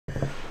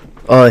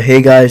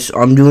Hey guys,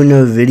 I'm doing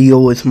a video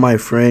with my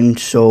friend,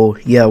 so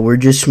yeah, we're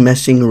just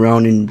messing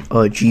around in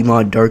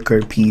Gmod Dark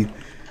RP.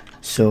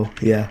 So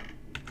yeah.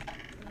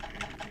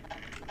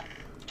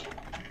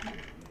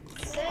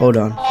 Hold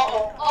on.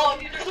 Oh,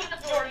 dude, there's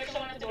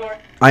someone at the door,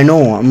 I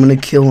know, I'm gonna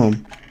kill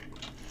him.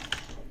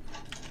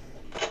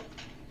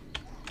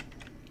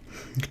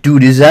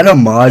 Dude, is that a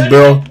mod,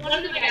 bro?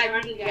 Run to the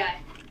guy.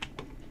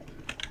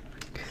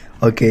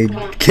 Okay,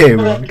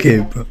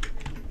 bro.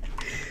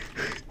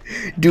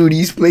 Dude,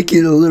 he's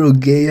making a little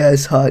gay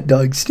ass hot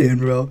dog stand,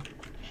 bro.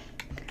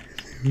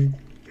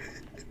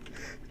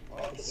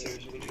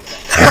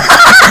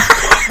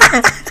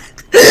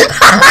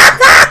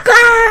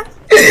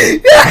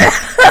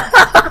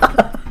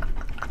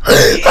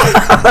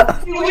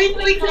 Wait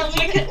till he comes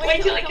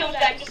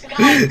back, just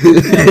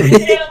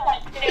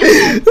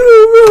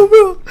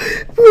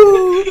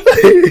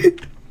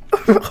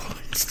Bro.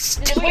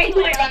 Just wait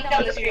till he runs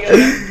down the street.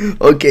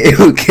 Okay.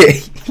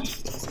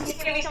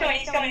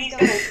 He's coming.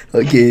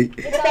 Okay.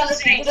 It's down the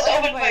street, just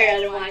open fire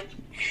at him, watch.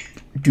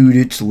 Dude,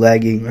 it's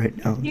lagging right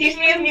now. You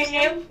see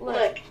him?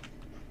 Look.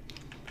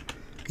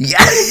 Yeah.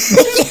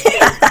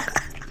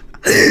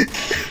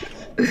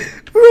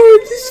 Bro,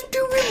 this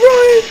stupid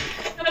Brian.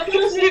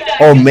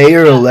 Oh,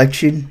 mayor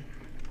election.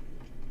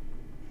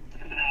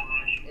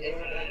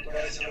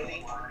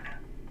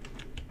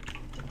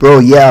 Bro,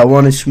 yeah, I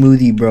want a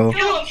smoothie, bro.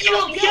 Kill him.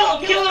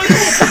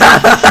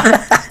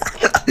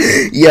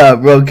 Yeah,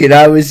 bro, can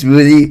I have a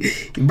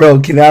smoothie?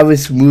 Bro, can I have a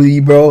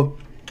smoothie, bro?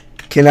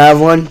 Can I have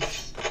one?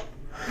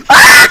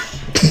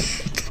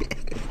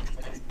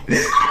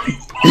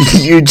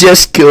 You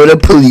just killed a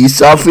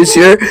police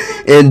officer,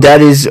 and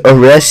that is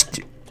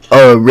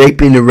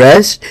rape and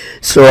arrest,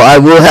 so I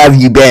will have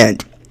you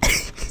banned.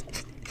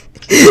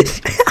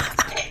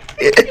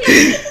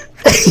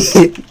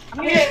 I'm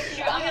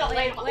gonna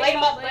light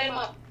him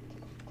up.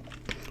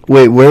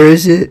 Wait, where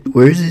is it?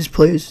 Where is this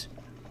place?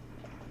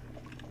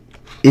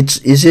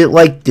 Is it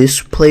like this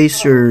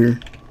place or...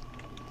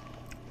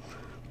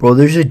 Bro,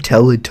 there's a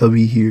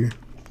Teletubby here.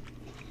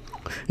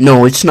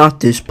 No, it's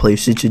not this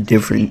place, it's a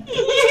different...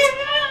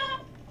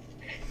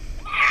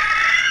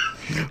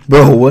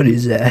 Bro, what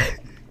is that?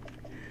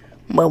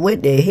 But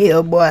what the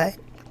hell, boy?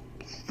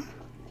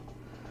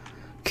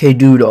 Okay,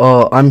 dude,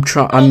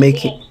 I'm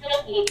making...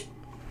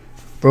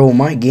 Bro,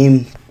 my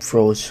game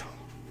froze.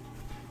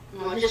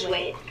 No, just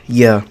wait.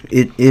 Yeah,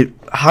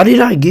 how did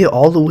I get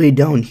all the way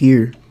down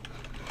here?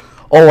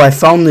 Oh, I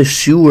found the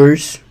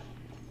sewers.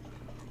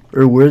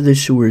 Or where the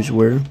sewers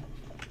were.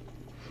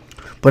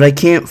 But I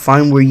can't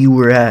find where you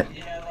were at.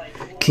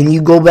 Can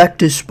you go back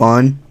to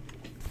spawn?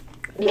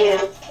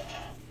 Yeah.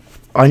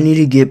 I need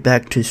to get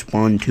back to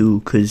spawn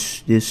too,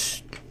 cause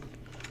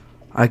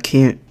I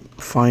can't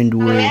find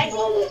where.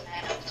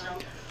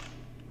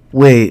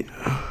 Wait.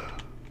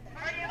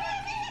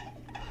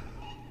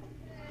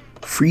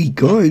 Free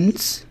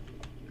guns?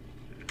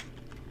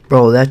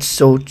 Bro, that's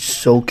so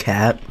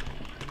cap.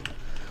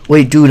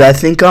 Wait, dude, I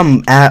think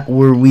I'm at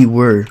where we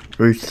were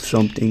or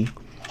something.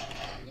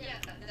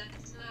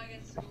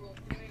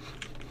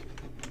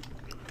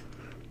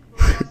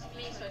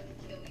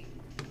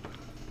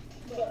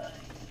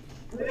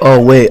 Oh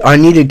wait, I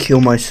need to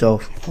kill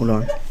myself. Hold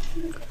on.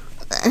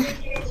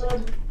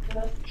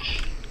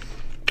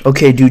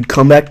 Okay, dude,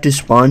 come back to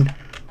spawn.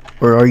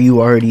 Or are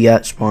you already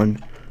at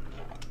spawn?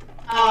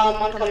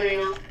 I'm coming right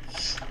now.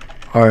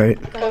 Alright.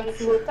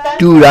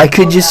 Dude, I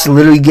could just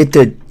literally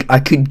I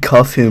could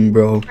cuff him,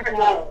 bro.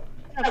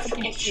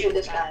 Shoot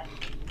this guy.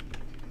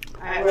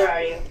 Alright, where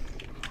are you?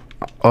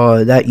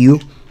 That you?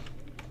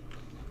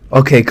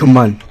 Okay, come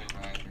on.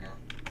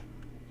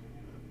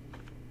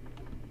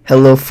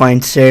 Hello,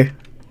 fine sir.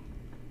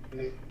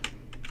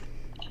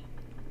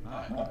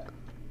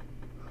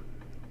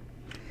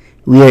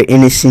 We are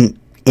innocent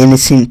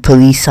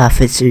police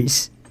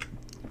officers.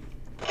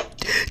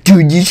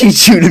 Dude, you should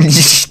shoot him. You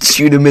should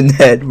shoot him in the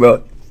head,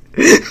 bro.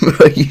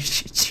 Bro, you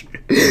should shoot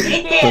him.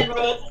 He can,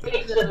 bro. Let's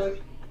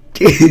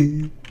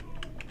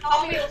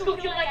go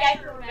kill that guy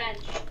for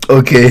revenge.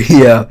 Okay,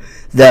 yeah.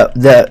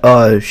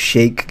 That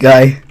shake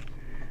guy.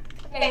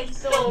 Okay, he's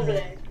still over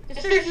there.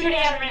 Just start shooting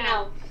at him right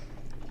now.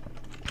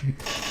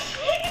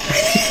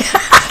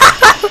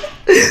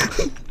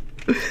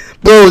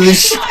 Bro,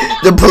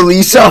 the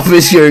police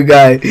officer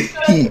guy.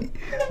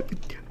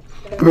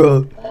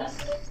 Bro.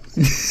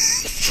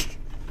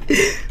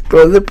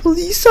 Bro, the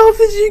police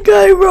officer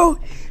guy, bro.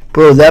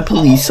 Bro, that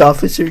police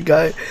officer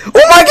guy.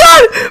 Oh my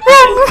god!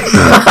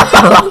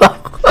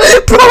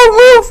 Bro,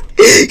 move!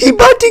 He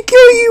about to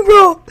kill you,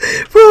 bro.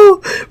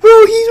 Bro,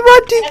 he's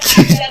about to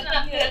kill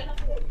you.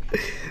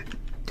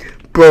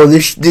 Bro,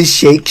 this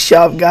shake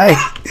shop guy.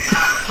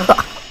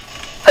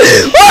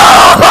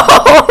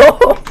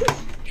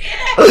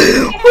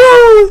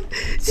 Bro,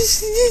 this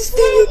thing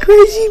is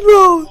crazy,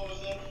 bro.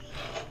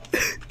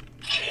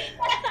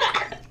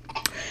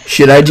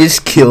 Should I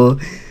just kill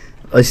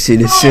a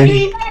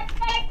citizen?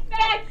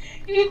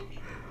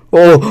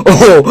 Oh.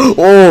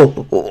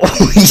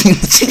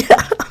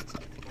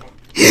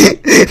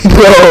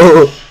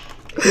 Bro.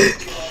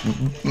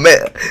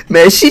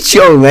 Man, sit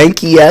your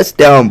lanky ass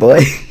down,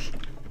 boy.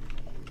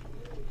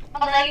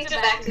 I need to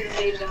back to the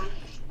stage zone.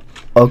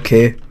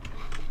 Okay.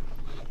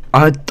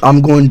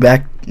 I'm going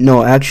back.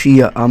 No,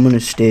 actually, I'm gonna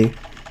stay.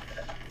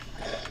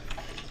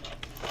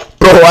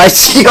 Bro, I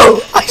see him.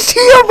 I see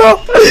him, bro.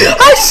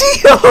 I see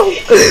him.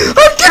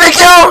 I'm gonna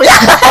kill him.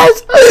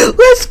 Yes.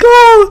 Let's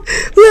go.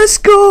 Let's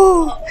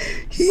go.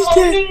 He's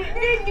dead.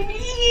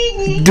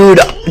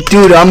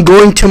 Dude, I'm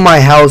going to my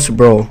house,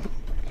 bro.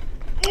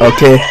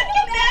 Okay.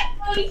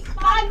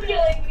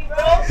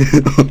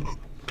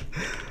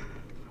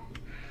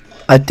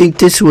 I think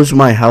this was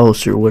my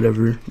house or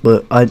whatever,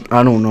 but I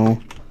don't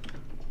know.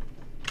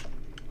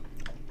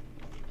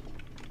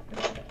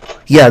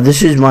 Yeah,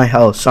 this is my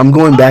house. I'm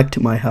going back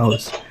to my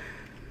house.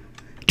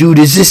 Dude,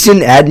 is this an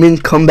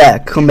admin? Come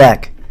back, come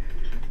back.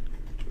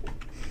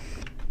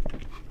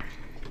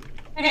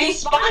 He's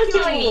spawn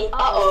killing me.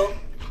 Uh-oh.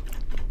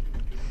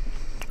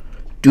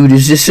 Dude,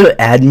 is this an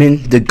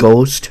admin? The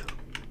ghost?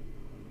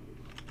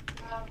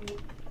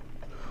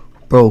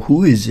 Bro,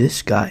 who is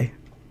this guy?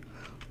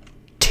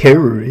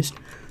 Terrorist?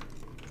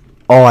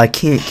 Oh, I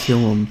can't kill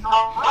him.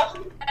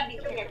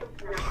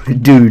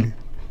 Dude.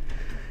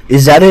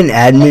 Is that an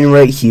admin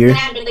right here? The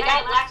guy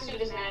in black suit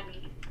is an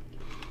admin.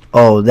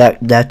 Oh,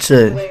 that's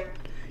a... Where?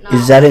 No,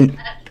 is that an...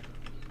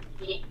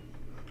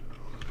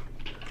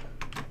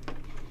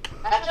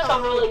 That's just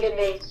a really good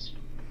base.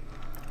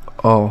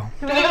 Oh.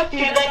 Dude, that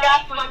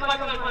guy, come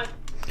on.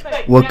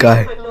 Quick, What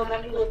guy?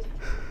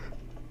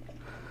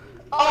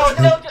 Oh,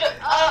 no,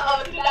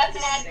 uh-oh, dude, that's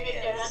an admin right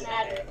there, that's an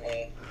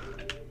admin.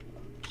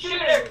 Shoot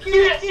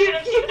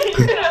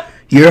her.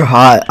 You're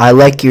hot. I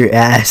like your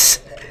ass.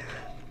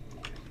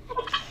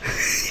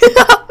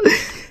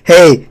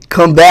 Hey,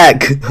 come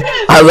back.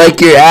 I like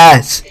your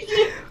ass.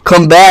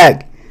 Come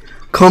back.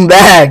 Come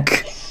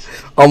back.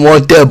 I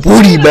want that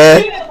booty,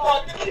 man.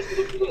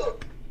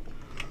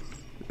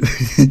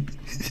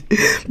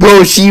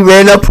 Bro, she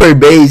ran up her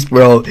base,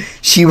 bro.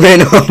 She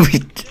ran up.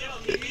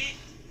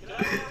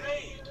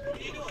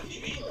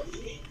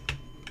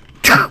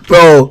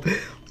 Bro,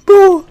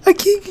 I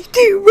can't get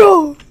you,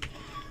 bro.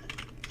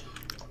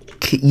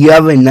 You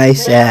have a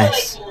nice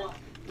ass.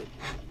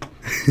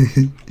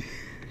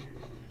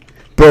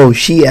 Bro,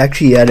 she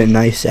actually had a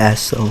nice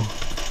ass, though.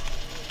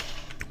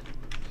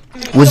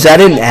 Was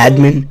that an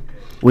admin?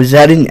 Was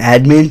that an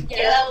admin?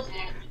 Yeah, that was an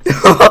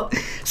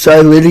admin. So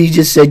I literally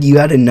just said you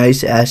had a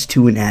nice ass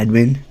to an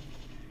admin.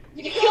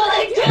 Kill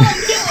it.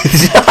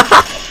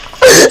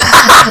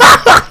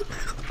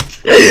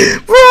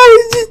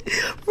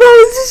 Bro,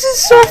 this is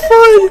so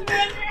fun.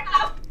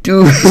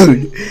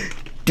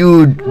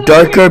 Dude,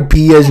 Dark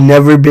RP has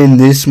never been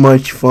this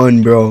much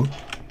fun, bro.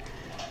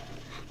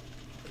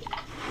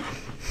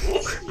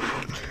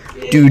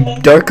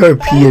 Dude, Dark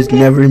RP has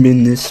never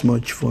been this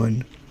much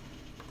fun.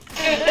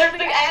 Dude, there's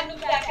the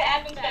admin's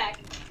back.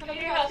 Come to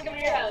your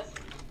house.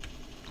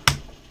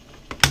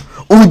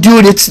 Oh,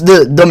 dude, it's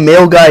the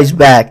male guy's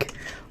back.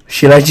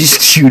 Should I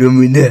just shoot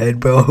him in the head,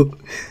 bro? No,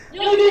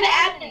 dude, the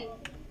admin.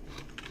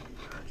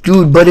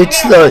 Dude, but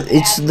it's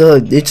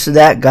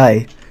that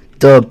guy,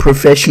 the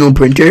professional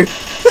printer.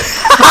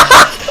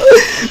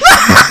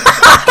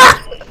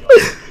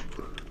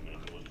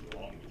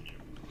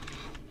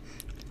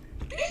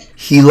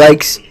 He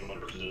likes.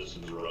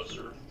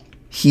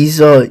 He's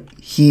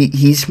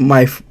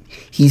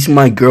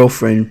my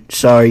girlfriend.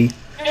 Sorry.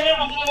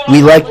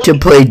 We like to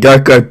play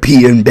Dark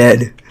RP in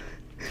bed.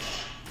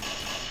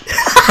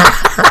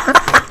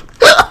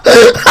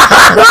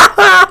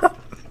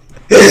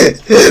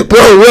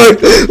 Bro,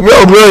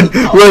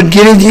 run!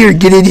 Get in here!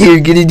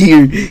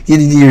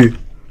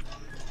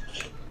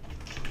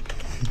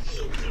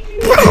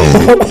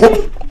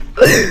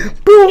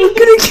 Bro, we're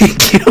gonna get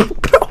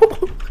killed, bro.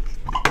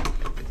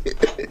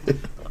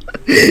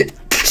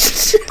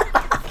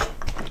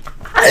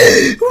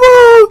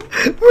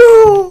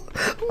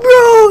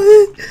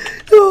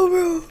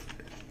 Bro.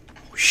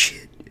 Oh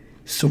shit,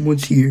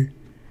 someone's here.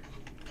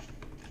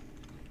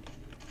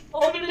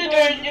 Open the door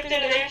and get to the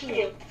next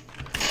room.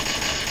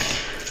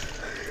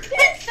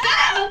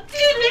 Stop!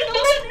 Dude, there's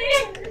no one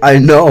there! I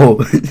know.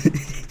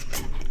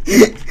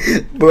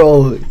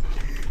 Bro,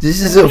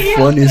 this is the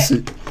funnest.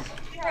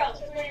 Your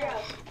house.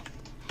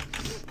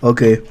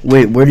 Okay,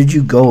 wait, where did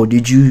you go?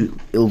 Did you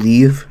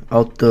leave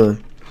out the...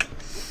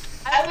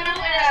 I went out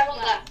and I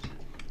went left.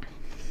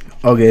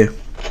 Okay.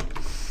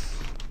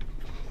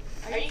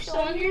 Are you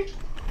still in here?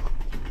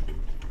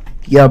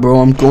 Yeah, bro,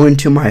 I'm going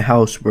to my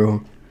house,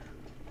 bro.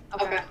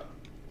 Okay. I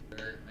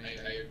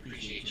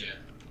appreciate you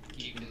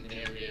keeping the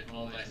area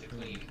all nice and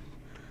clean.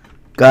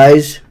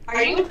 Guys,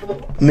 Are you?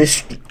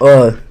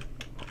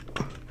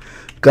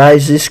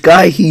 guys, this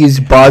guy, he is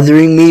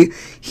bothering me.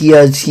 He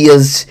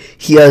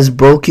has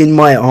broken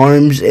my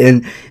arms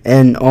and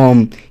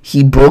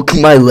he broke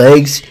my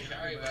legs.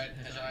 Sorry, bud.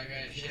 That's all I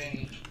gotta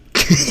say.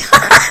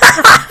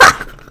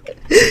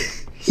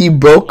 He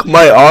broke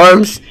my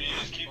arms. Did you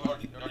just keep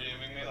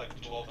RDMing me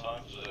like 12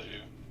 times? Is that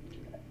you?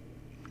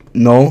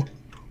 No.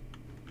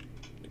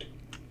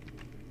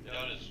 Yeah,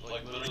 just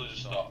like literally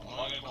just stop. I'm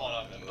not gonna call an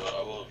admin, but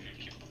I will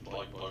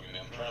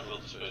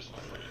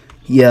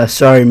Yeah,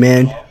 sorry,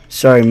 man.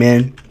 Sorry,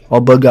 man.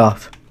 I'll bug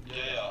off. Yeah,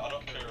 I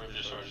don't care if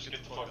you're sorry. Just get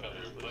the fuck out of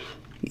here, please.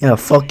 Yeah,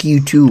 fuck you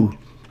too.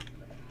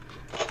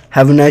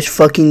 Have a nice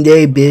fucking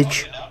day,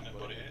 bitch.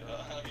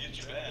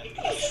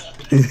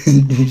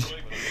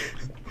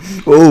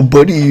 Oh,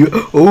 buddy.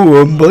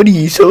 Oh,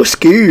 buddy. So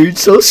scared.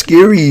 So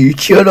scary.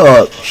 Shut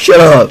up.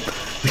 Shut up.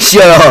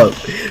 Shut up.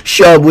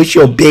 Shut up with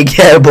your big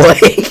head, boy.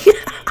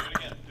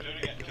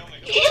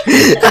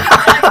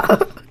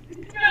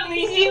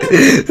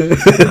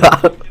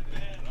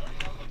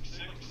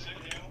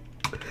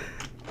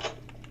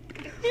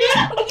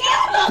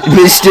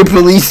 Mr.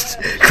 Police,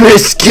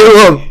 Chris,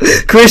 kill him.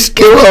 Chris,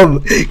 kill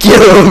him.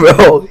 Kill him,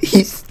 bro.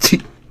 He's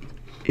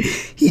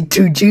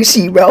too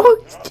juicy, bro.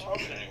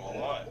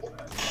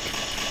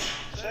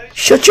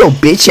 Shut your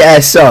bitch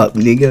ass up,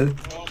 nigga.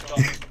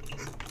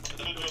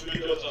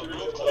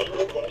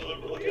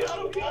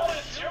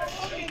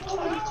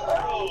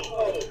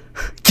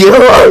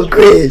 Kill him,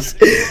 Chris.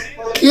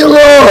 Kill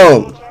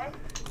him.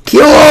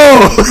 Kill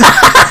him.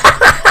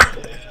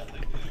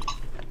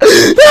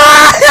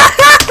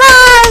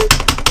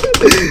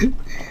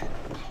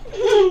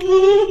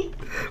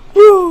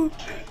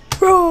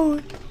 Bro,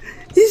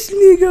 this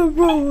nigga,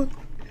 bro.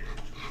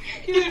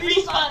 Dude,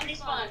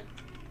 respawn.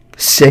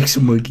 Sex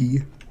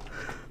monkey.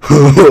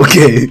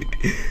 Okay.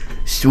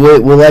 So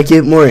wait, will I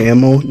get more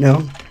ammo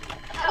now?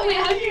 Oh, wait,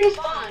 how'd you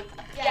respawn?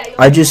 Yeah,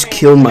 I just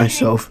killed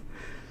myself.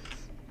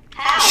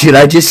 How? Should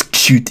I just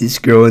shoot this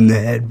girl in the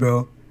head,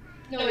 bro?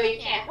 No, you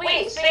can't.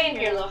 Wait, stay in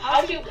here though.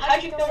 How'd you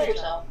kill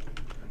yourself?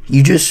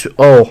 You just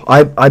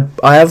I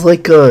have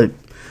like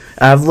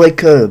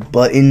a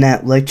button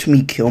that lets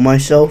me kill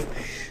myself.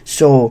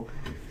 So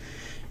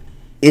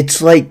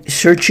it's like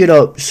search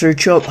up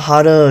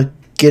how to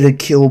get a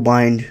kill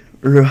bind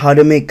or how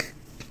to make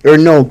or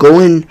no go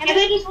in. And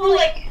then just go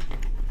like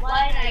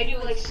line and I do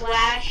like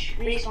slash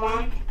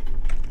respawn.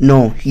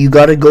 No, you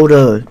gotta go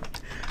to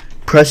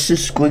press the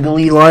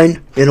squiggly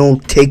line. It'll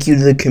take you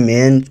to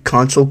the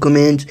console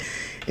commands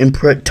and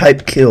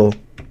type kill,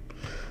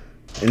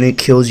 and it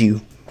kills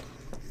you.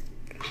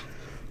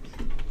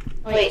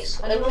 Wait,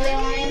 squiggly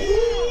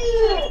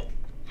line?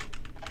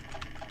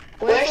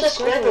 Where's the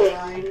squiggly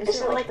line?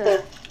 Is it like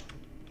the...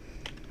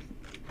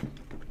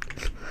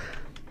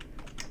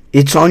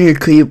 It's on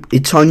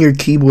your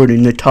keyboard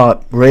in the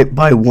top, right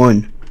by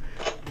 1.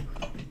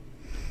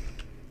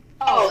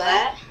 Oh,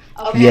 that?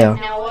 Okay, Yeah.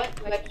 now what?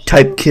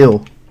 Type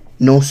kill.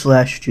 No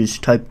slash,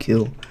 just type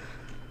kill.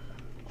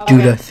 Okay.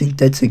 Dude, I think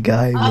that's a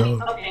guy, bro.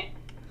 Okay.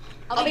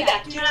 I'll be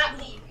back. Do not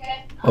leave,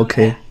 okay?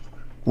 Okay.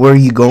 Where are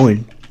you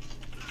going?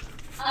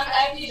 I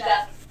have to use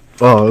that.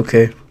 Oh,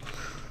 okay.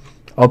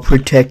 I'll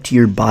protect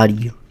your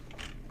body.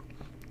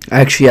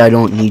 Actually, I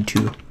don't need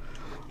to.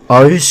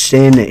 I'll just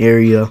stay in the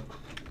area.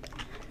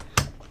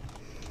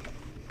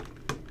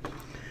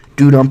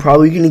 Dude, I'm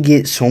probably gonna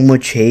get so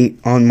much hate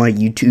on my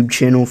YouTube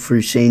channel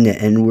for saying the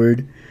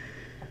N-word.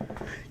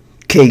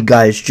 Okay,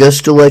 guys,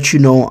 just to let you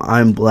know,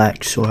 I'm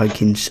black, so I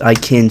can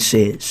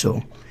say it.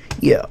 So,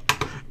 yeah.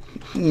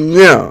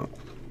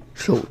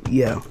 So,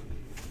 yeah.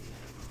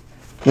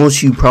 Most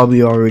of you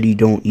probably already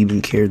don't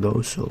even care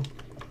though, so.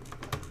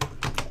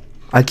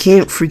 I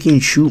can't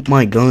freaking shoot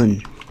my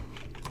gun.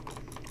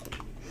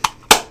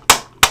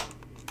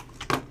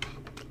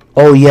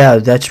 Oh yeah,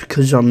 that's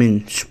because I'm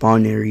in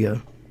spawn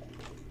area.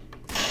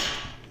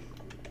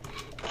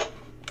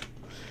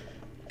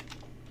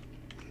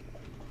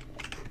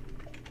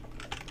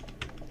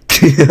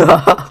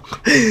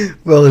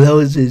 Bro, that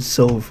was just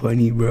so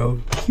funny,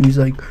 bro. He was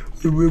like,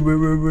 what's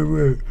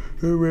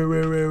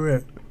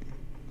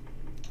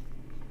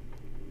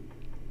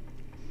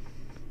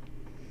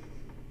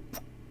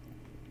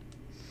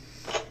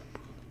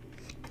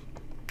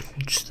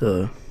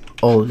the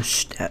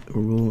stat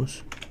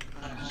rules?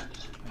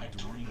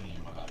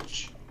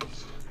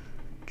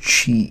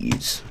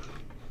 Cheese.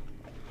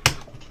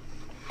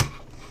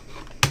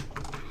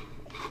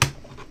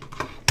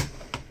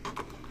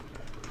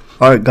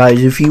 Alright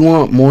guys, if you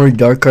want more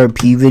Dark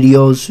RP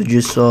videos,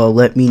 just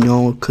let me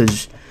know,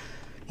 cause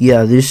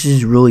yeah, this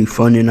is really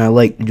fun and I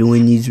like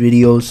doing these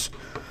videos.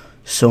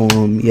 So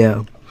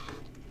yeah.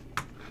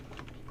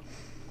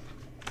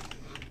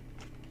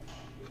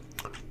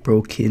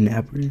 Bro,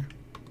 kidnapper.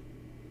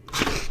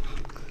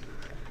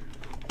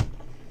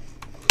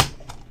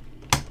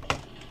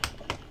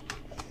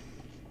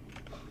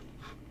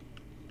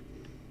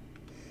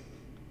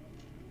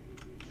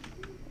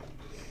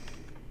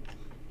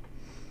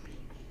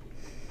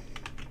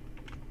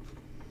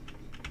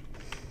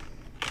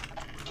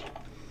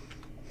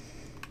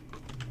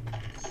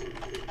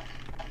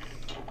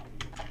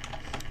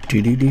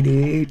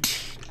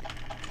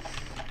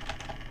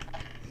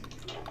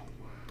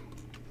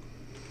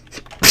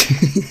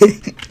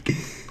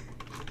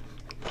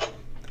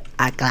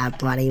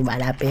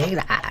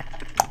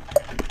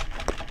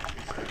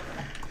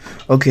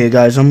 Okay,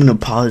 guys, I'm gonna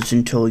pause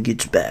until it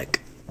gets back.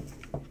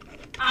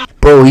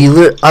 Bro,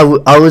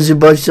 I was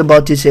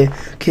about to say,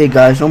 okay,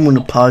 guys, I'm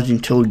gonna pause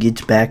until it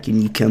gets back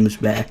and he comes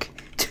back.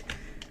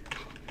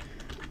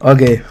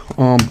 Okay,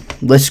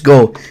 let's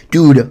go,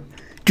 dude.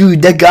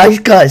 Dude, that guy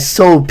got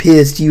so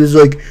pissed. He was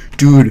like,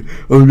 dude,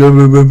 oh, blah,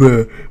 blah, blah,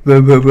 blah,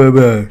 blah, blah, blah,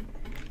 blah.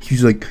 He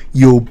was like,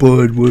 yo,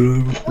 bud,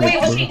 whatever. Wait,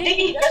 did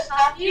he just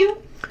knock you?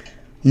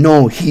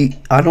 No,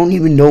 I don't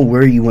even know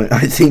where he went.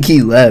 I think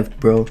he left,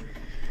 bro.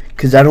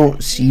 Because I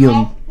don't see him.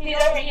 Oh, he's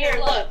over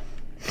here, look.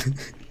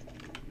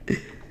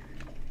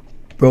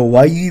 Bro,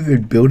 why you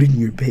even building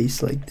your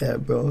base like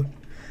that, bro?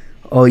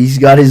 Oh, he's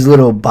got his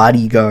little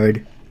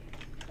bodyguard.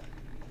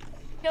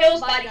 Kill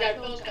his bodyguard.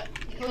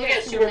 He'll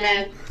get super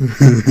mad.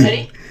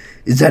 Ready?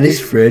 Is that his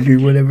friend or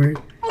whatever?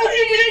 What are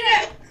you doing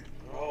there?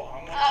 Bro,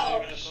 I'm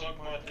not gonna suck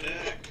my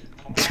dick.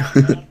 Come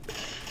on, man.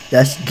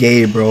 That's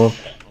gay, bro. Oh,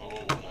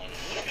 man.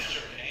 Look at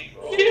your aim,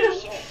 bro. You're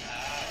so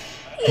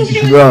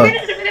bad. Bro.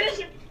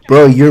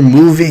 Bro, you're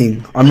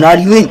moving. I'm not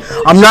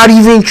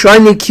even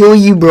trying to kill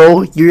you,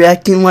 bro. You're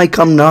acting like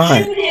I'm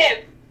not. Shoot him.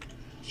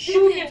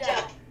 Shoot him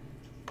down.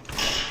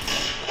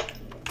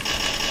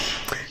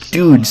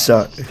 Dude,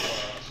 suck.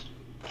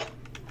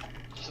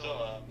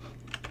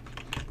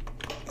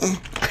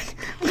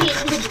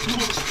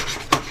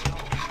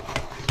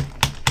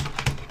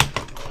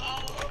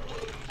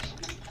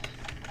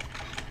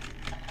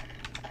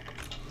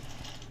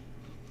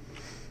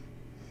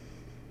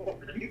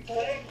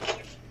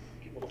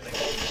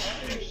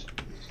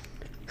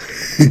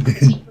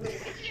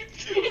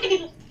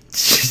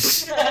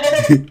 Still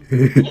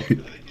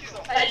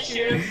I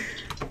shoot him.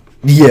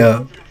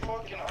 Yeah.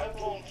 fucking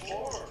iPhone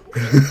 4.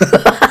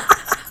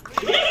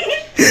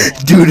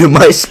 Dude,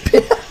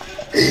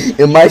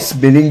 am I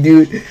spinning,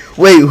 dude?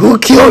 Wait, who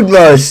killed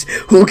us?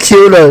 Who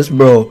killed us,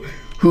 bro?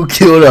 Who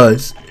killed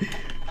us?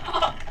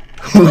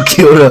 Who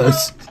killed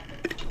us?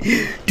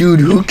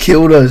 Dude, who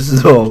killed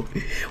us, though?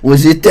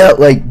 Was it that,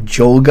 like,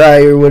 Joe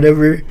guy or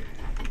whatever? It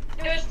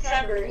was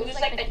Trevor. It was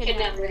like the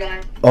kidnapper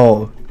guy.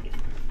 Oh.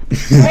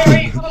 Where are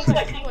you? Come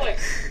quick, come quick.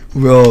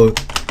 Bro.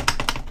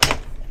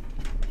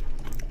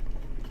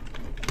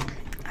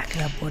 I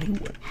got body.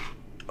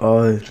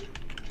 Come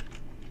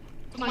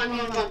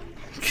on.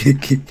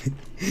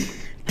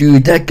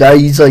 Dude, that guy,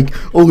 he's like,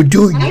 oh,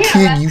 dude, you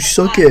kid, you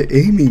suck at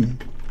aiming.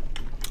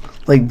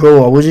 Like,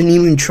 bro, I wasn't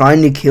even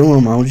trying to kill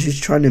him. I was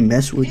just trying to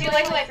mess with Do him. you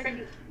like my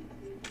friend?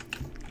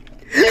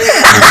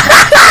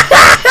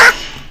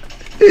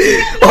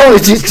 Oh,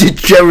 it's just a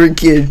Trevor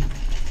kid.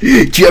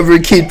 Trevor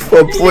kid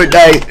from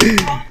Fortnite.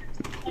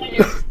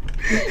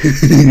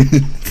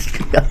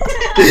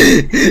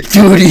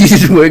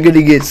 Dude, we're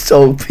gonna get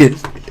so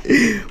pissed.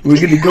 We're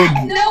gonna go.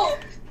 No,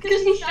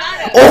 because he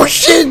shot us. Oh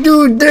shit,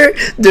 dude! Dude!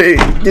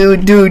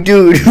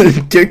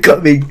 They're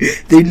coming.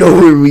 They know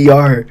where we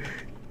are.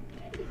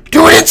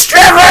 Dude, it's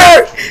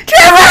Trevor!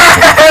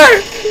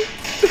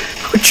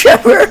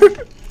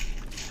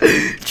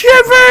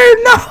 Trevor,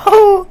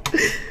 no!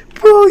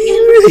 Bro,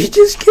 you really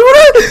just killed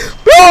him,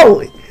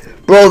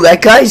 bro.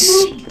 That guy's,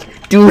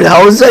 dude.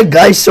 How is that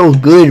guy so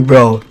good,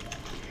 bro?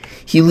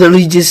 He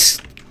literally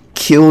just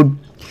killed,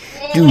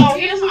 dude. No,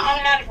 he doesn't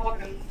automatic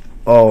weapon.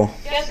 Oh.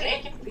 He has an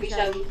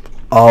AK-47.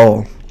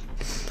 Oh.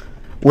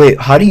 Wait,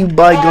 how do you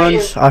buy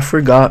guns? I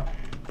forgot.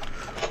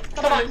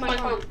 Come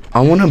on.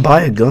 I want to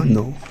buy a gun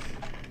though.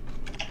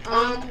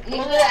 We'll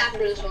do that after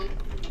this one.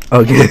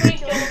 Okay.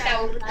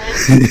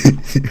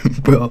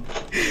 Bro,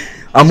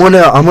 I'm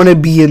gonna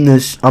be in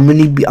this. I'm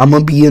gonna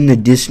be in the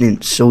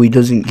distance so he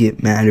doesn't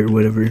get mad or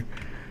whatever.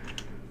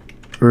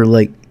 Or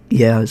like,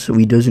 yeah, so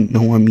he doesn't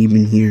know I'm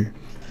even here.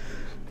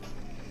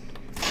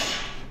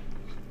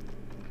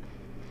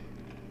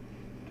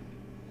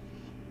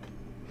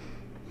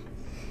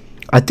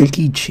 I think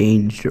he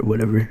changed or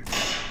whatever.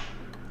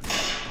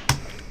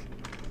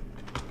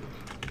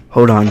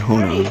 Hold on.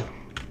 I'm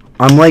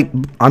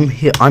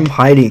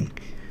hiding.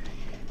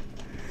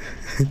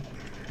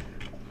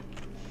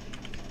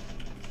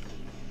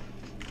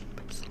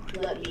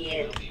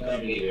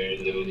 Let me in.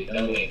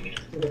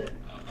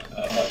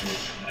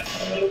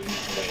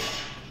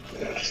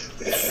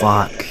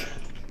 Fuck.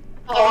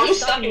 Oh, I'm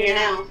stuck in here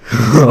now.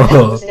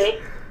 Oh.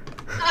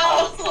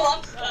 Oh,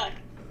 I'm stuck.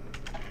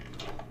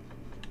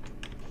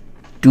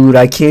 Dude,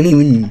 I can't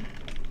even.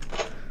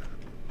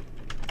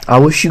 I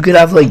wish you could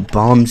have like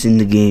bombs in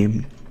the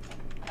game.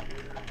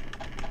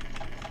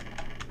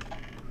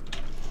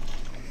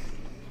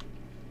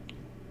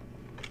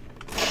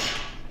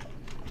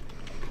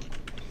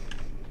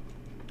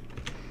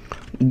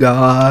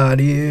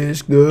 God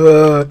is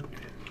good.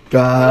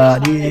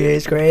 God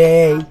is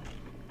great.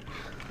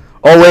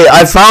 Oh wait,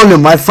 I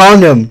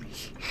found him.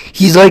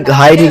 He's like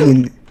hiding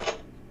in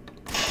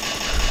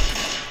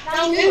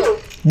Found who?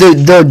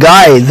 the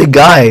guy.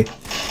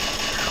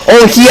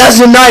 Oh, he has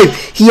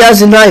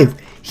a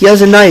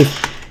knife.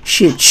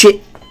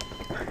 Shit.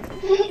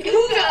 Who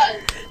does?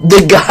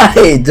 The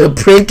guy, the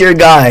printer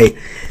guy.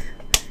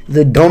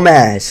 The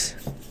dumbass.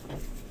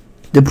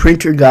 The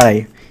printer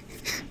guy.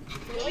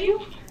 Kill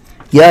you?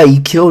 Yeah, he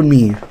killed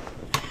me.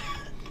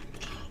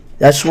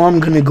 That's why I'm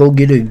gonna go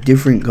get a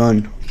different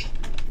gun.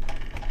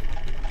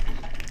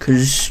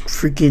 Cause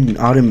freaking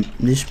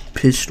this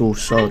pistol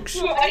sucks.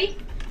 Ready?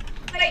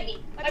 Fight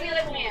me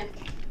like a man.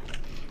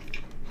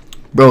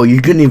 Bro,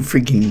 you're gonna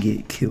freaking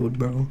get killed,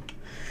 bro.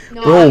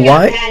 No, Bro, I'm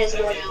why- mad as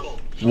well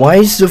now. Why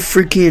is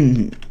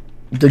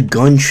the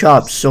gun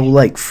shop so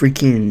like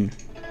freaking?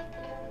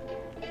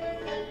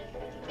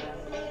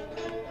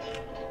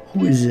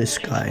 Who is this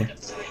guy?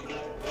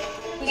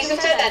 He's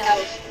inside that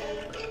house.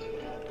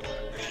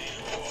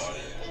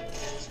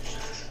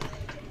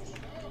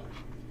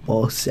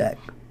 Ball sack.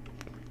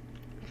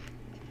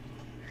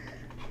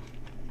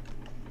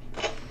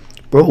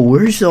 Bro,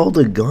 where's all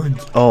the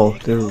guns? Oh,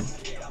 they're.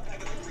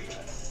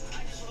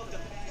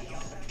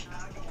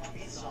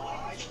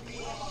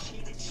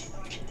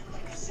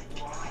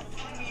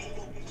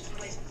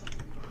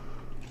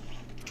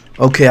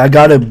 Okay, I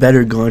got a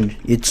better gun.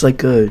 It's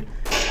an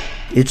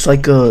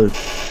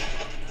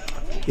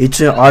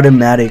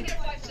automatic.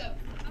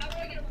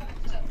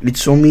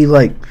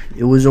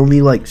 It was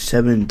only like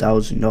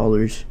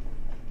 $7,000.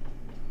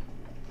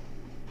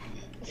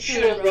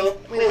 Shoot him, bro.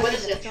 Wait, what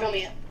is it? Show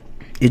me it.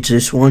 It's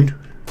this one.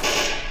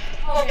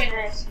 Okay,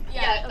 nice.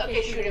 Yeah,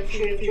 okay, shoot him.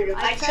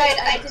 I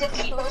did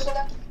T-pose with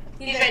him.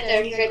 He's right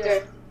there,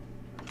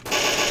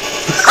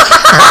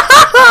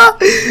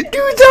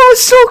 Dude, that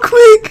was so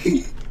quick.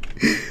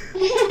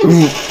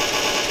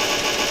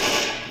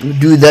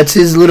 Dude, that's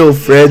his little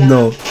friend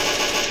though.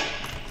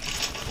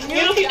 You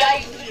know if you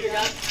die, you lose your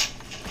gun.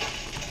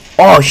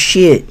 Oh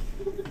shit.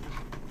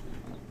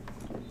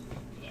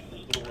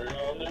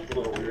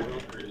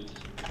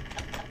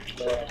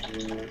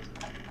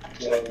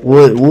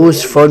 What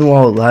was fun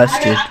while it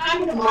lasted?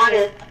 I'm the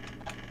modder.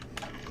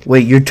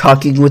 Wait, you're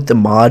talking with the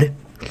mod?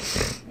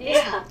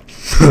 Yeah.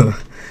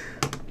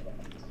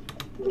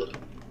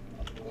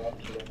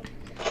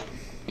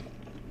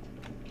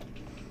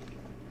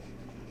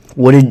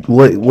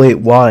 Wait,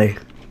 why?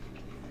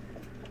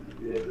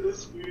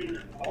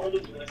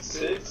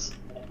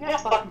 Yeah,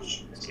 fucking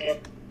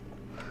shit.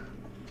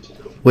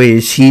 Wait,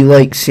 is he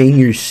like saying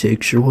you're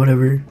 6 or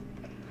whatever?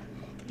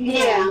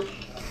 Yeah.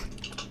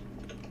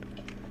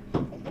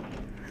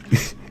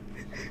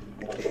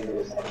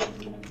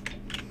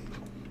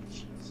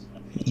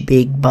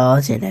 Big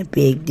balls and a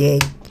big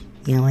dick.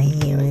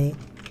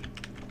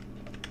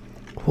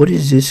 What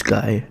is this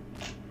guy?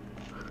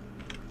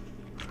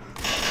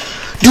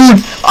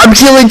 Dude, I'm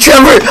killing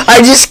Trevor!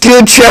 I just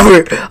killed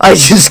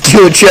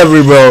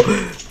Trevor, bro.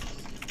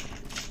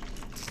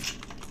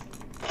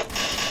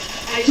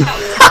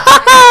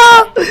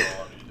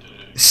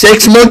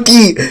 Sex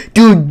monkey!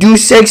 Dude, do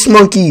sex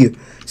monkey!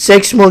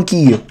 Sex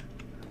monkey!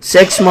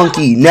 Sex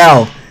monkey,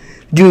 now!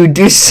 Dude,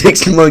 do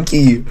sex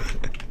monkey!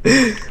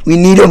 We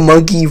need a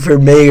monkey for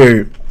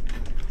mayor.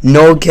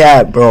 No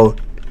cap, bro.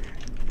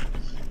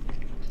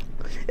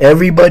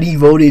 Everybody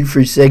voted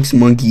for sex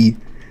monkey.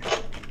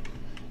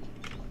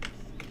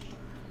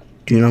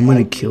 Dude, I'm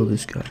gonna kill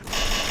this guy.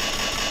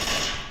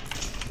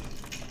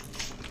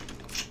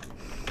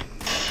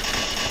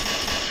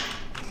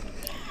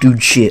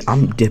 Dude, shit,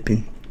 I'm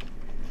dipping.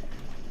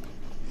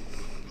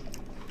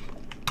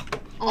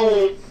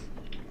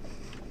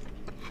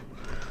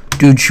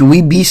 Dude, should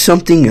we be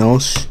something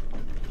else?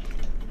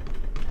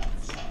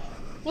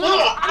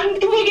 No, I'm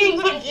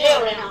getting put in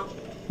jail right now.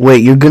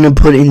 Wait, you're gonna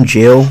put in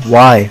jail?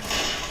 Why?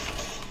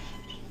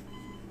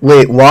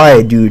 Wait,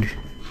 why, dude?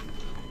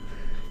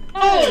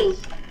 Hey.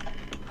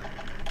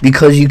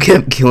 Because you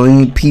kept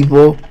killing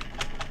people?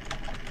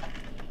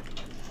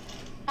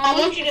 I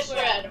want you to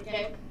swear at him,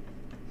 okay?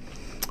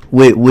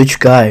 Wait, which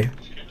guy?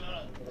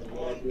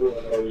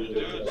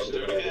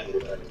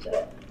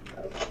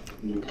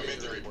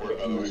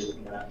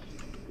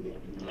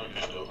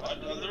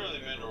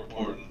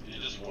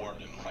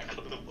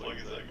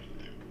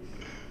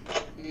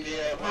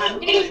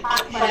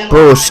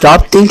 Bro,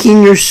 stop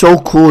thinking you're so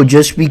cool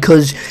just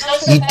because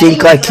you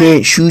think I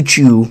can't shoot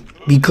you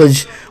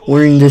because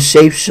we're in the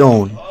safe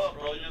zone.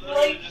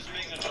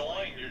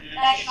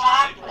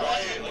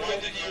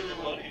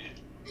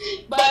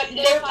 But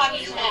they're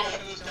fucking mad.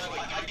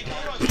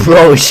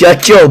 Bro,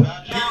 shut your...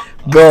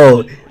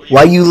 Bro,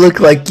 why you look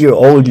like your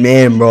old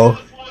man, bro?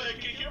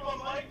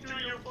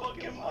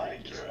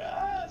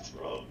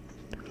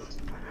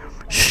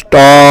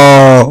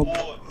 Stop.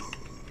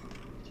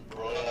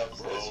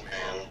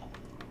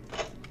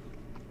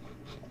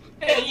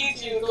 You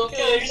two, go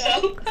kill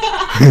yourself.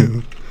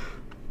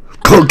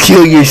 Go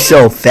kill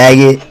yourself,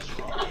 faggot.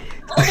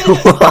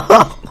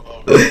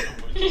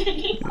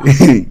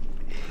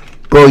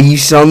 Bro, you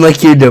sound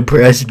like you're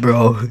depressed,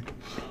 bro.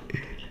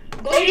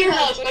 Go to your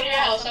house,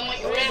 I'm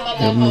like worried about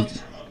that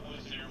house.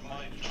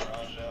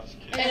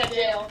 In a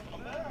jail.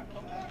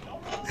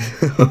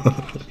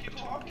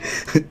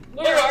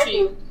 Where are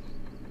you?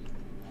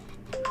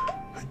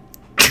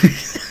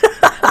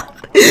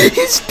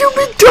 You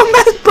stupid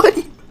dumbass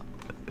buddy.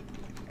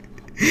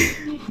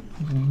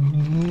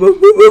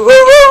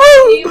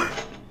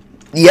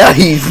 Yeah,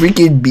 he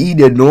freaking beat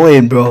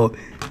annoying, bro.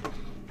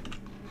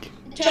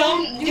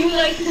 Tell him, do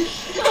like wait,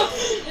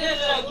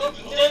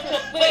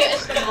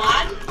 it's the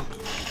mod?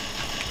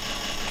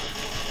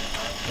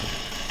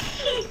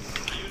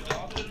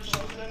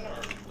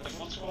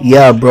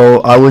 Yeah, bro,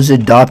 I was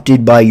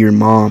adopted by your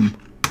mom.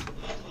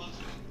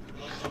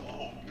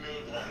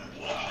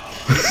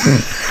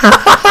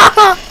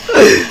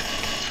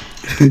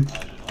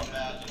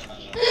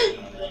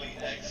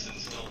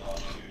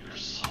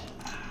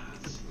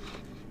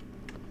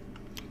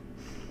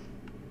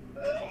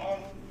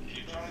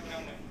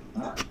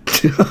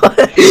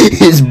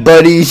 His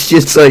buddy's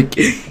just like,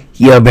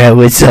 yo man,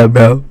 what's up,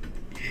 bro?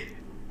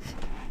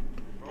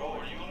 Bro,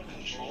 are you on a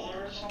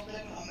controller or something?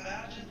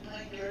 Imagine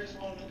playing Garry's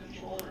on a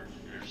controller.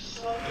 You're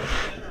such a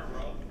shitter,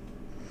 bro.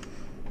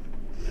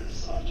 You're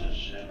such a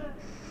shitter.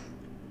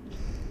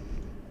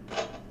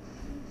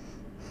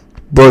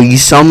 Bro, you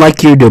sound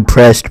like you're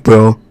depressed,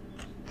 bro.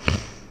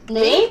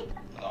 Me?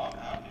 No, I'm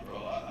happy, bro.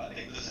 I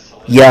think this is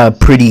hilarious. Yeah,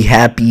 pretty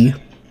happy.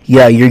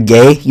 Yeah, you're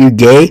gay? You're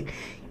gay?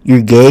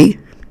 You're gay?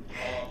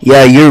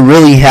 Yeah, you're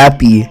really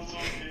happy.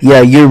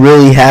 Yeah, you're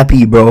really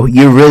happy, bro.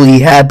 You're really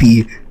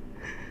happy.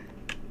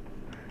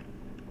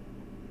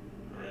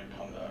 Alright,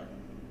 come back.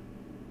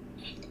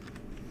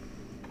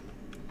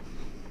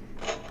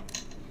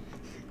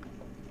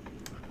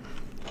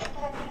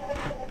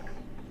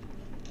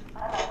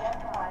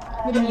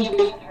 Give me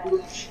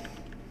bleach.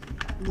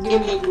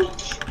 Give me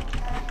bleach.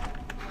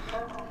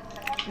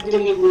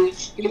 Give me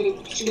bleach. Give me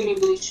bleach. Give me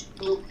bleach.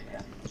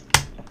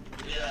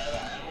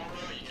 Yeah,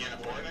 you can't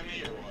afford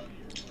any or what?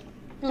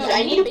 Dude,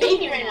 I need a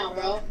baby right now,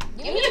 bro.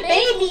 Give me a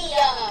baby.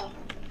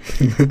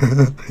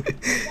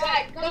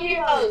 Dad, come to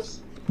your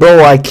house.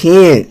 Bro, I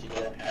can't.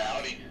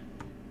 Howdy.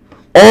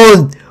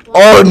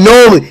 Oh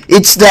no,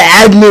 it's the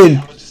admin.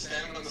 I was just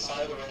standing on the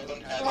side of the road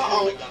and had a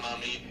gun on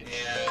me,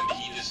 and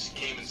he just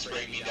came and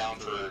sprayed me down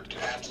for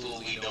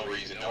absolutely no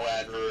reason. No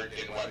advert,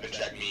 didn't weapon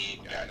check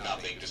me,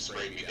 nothing, just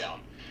sprayed me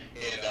down.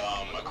 And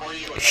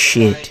according to another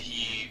Shit. guy,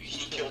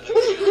 he killed him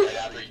too right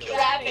after he killed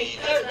me. He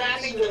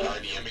Rapping. started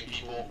RDMing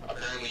people.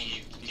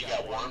 Apparently he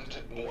got warned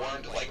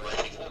like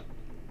right before.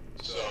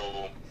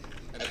 So,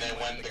 and then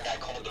when the guy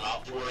called him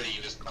out for it,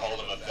 he just called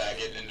him a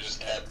faggot and just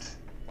kept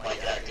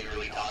like acting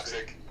really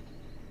toxic.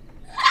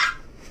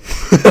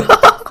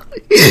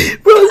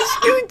 Bro, this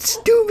dude's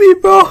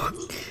stupid, bro.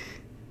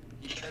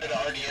 He tried to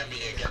RDM me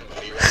again,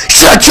 but he ran.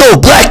 Shut your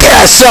black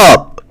ass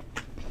up.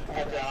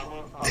 I'm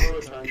gonna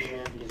return to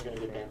him. He's gonna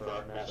get banned for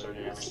our master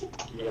dance.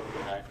 You have a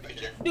good night.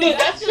 Thank you. Dude,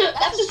 that's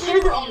a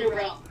server owner,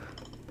 bro.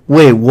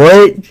 Wait,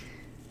 what?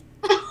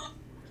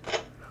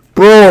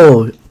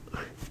 Bro.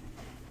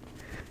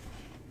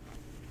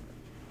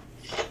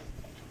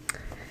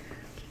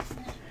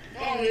 I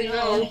don't even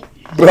know.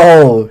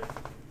 Bro.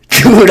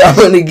 Dude, I'm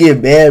gonna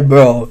get mad,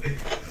 bro.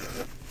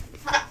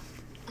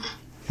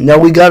 Now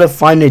we gotta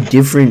find a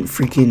different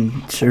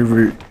freaking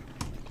server.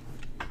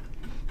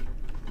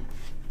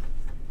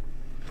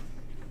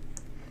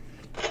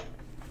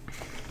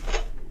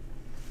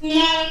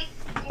 Yeah,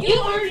 you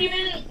already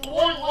been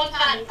one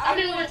time. I've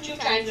been warned 2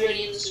 times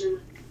already in the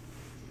server.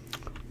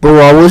 Bro,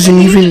 I wasn't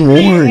even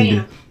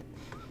warned.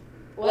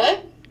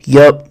 What?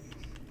 Yup.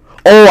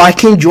 Oh, I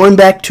can join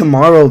back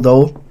tomorrow,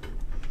 though.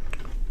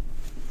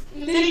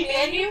 Did he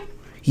ban you?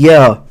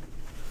 Yeah.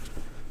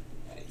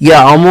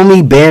 Yeah, I'm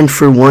only banned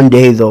for 1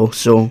 day, though,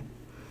 so.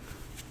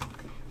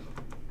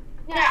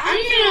 Yeah,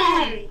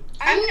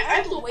 I'm gonna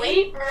have to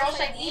wait or else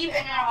I leave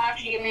and then I'll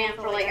actually get banned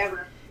for like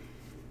ever.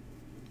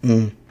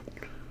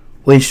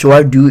 Wait, so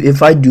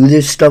if I do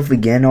this stuff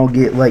again, I'll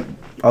get like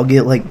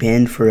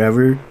banned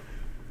forever?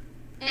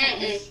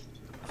 Mm-mm.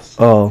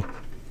 Oh.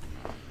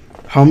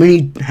 How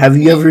many, have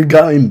you ever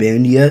gotten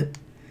banned yet?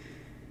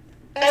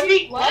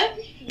 What?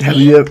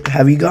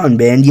 Have you gotten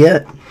banned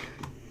yet?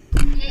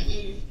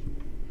 Mm-mm.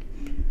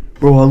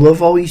 Bro, I love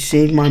how he's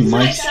saying my It's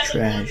like mic's 7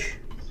 trash.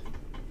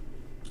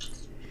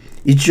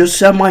 It's just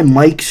that my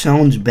mic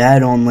sounds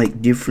bad on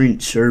like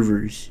different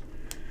servers.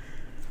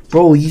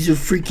 Bro, he's a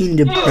freaking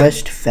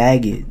depressed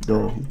faggot,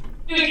 though.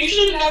 Dude, you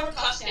should have never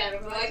cussed at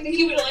him, bro. I think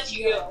he would have let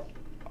you go.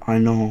 I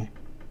know.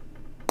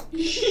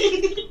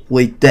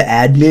 Wait, the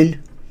admin?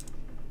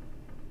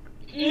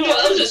 No,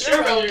 that was a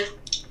server owner.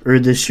 Or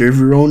the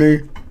server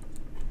owner?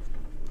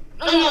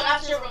 No,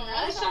 not server owner.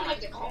 That sounds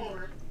like the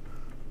owner.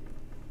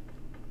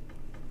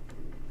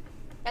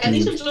 At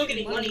least I'm still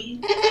getting money.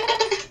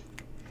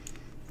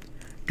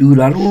 Dude,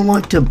 I don't know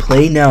what to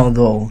play now,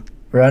 though.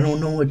 Or I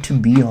don't know what to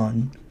be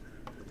on.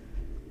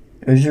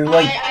 Is there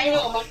like... I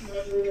know a bunch of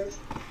servers.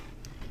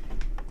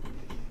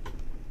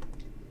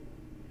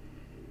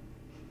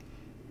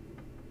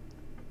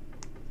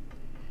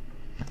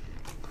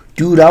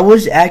 Dude, I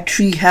was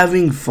actually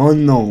having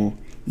fun, though.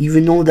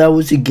 Even though that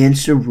was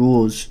against the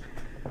rules.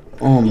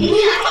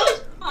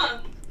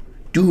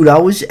 Dude, I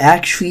was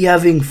actually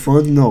having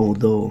fun,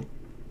 though.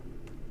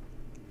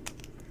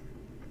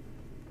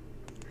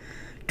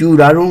 Dude,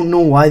 I don't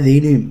know why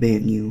they didn't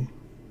ban you.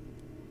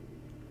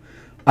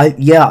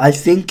 I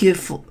think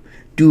if...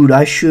 Dude,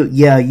 I should...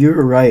 Yeah,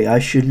 you're right. I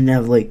shouldn't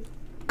have, like,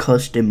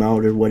 cussed him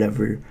out or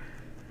whatever.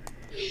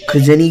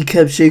 Because then he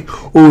kept saying,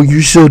 oh,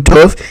 you're so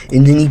tough.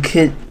 And then he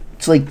kept...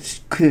 It's like...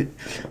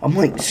 I'm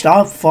like,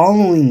 stop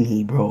following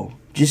me, bro.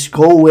 Just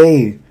go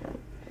away.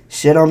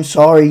 Said I'm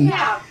sorry.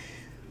 Yeah.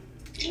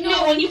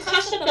 No, when you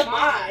cussed at the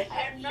mod.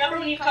 I remember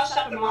when you cussed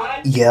at the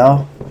mod?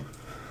 Yeah.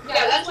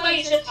 Yeah, that's why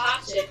you said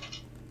toxic.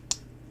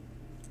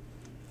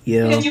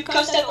 Yeah. Because you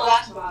cussed at the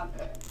last mod.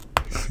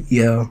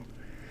 Yeah.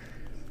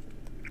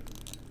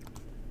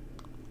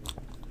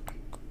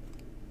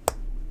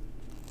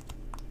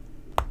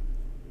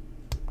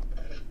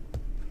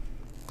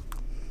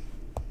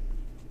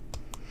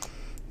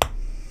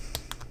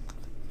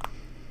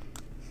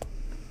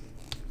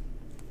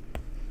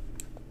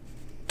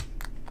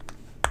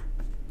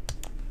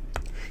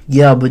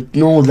 Yeah, but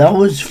no, that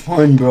was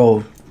fun,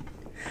 bro.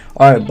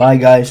 Alright, bye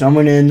guys. I'm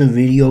gonna end the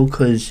video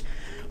because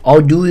I'll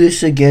do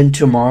this again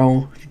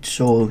tomorrow.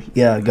 So,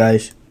 yeah,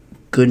 guys.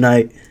 Good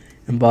night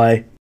and bye.